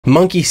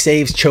Monkey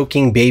saves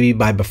choking baby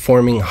by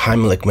performing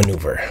Heimlich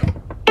Maneuver.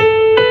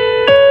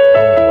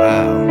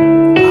 Wow.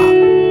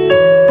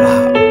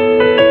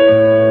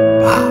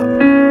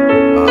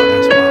 Wow,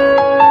 that's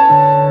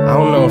wild. I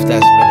don't know if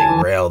that's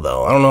really real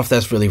though. I don't know if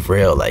that's really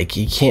real. Like,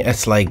 you can't,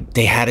 it's like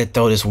they had to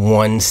throw this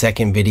 1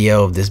 second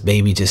video of this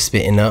baby just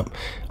spitting up.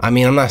 I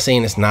mean, I'm not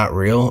saying it's not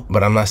real,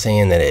 but I'm not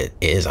saying that it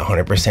is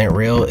 100%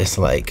 real. It's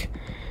like,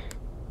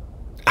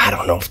 I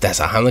don't know if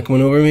that's a Heimlich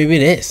maneuver. Maybe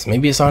it is.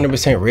 Maybe it's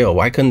 100% real.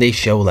 Why couldn't they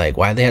show, like,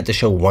 why they had to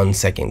show 1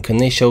 second? Couldn't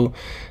they show,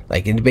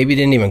 like, the baby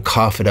didn't even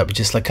cough it up,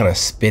 just like kind of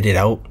spit it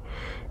out?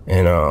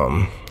 And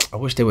I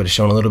wish they would have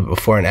shown a little bit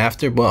before and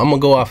after, but I'm gonna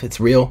go off it's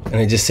real and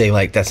I just say,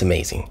 like, that's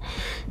amazing.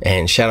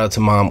 And shout out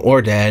to mom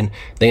or dad.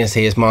 They gonna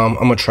say it's mom.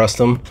 I'm gonna trust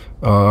them.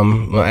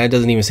 Well, it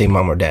doesn't even say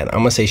mom or dad. I'm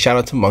gonna say shout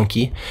out to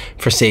Monkey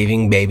for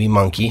saving baby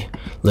monkey,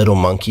 little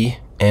monkey.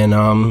 And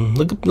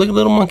look at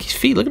little monkey's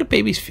feet. Look at the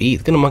baby's feet.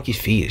 Look at the monkey's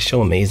feet. It's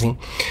so amazing.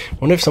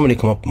 Wonder if somebody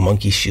come up with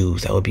monkey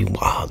shoes. That would be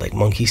wild. Like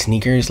monkey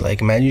sneakers.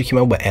 Like imagine you came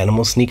out with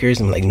animal sneakers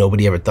and like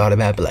nobody ever thought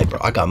about it. But like, bro,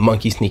 I got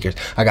monkey sneakers.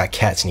 I got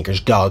cat sneakers,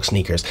 dog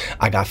sneakers.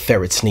 I got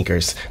ferret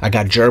sneakers. I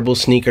got gerbil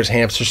sneakers,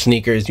 hamster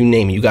sneakers. You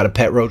name it. You got a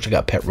pet roach. I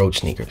got pet roach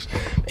sneakers.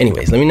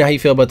 Anyways, let me know how you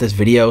feel about this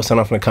video. Sound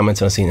off in the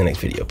comments and I'll see you in the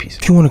next video. Peace.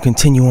 If you want to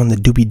continue on the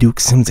Doobie Duke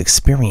Sims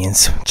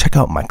experience, check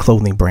out my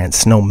clothing brand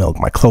Snow Milk.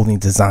 My clothing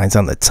designs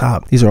on the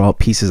top. These are all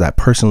pieces I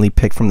personally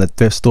pick from the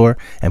thrift store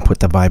and put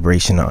the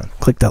vibration on.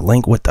 Click the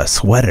link with the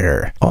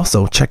sweater.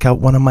 Also, check out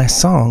one of my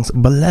songs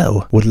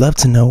below. Would love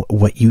to know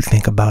what you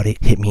think about it.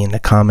 Hit me in the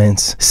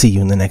comments. See you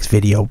in the next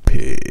video.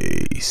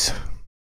 Peace.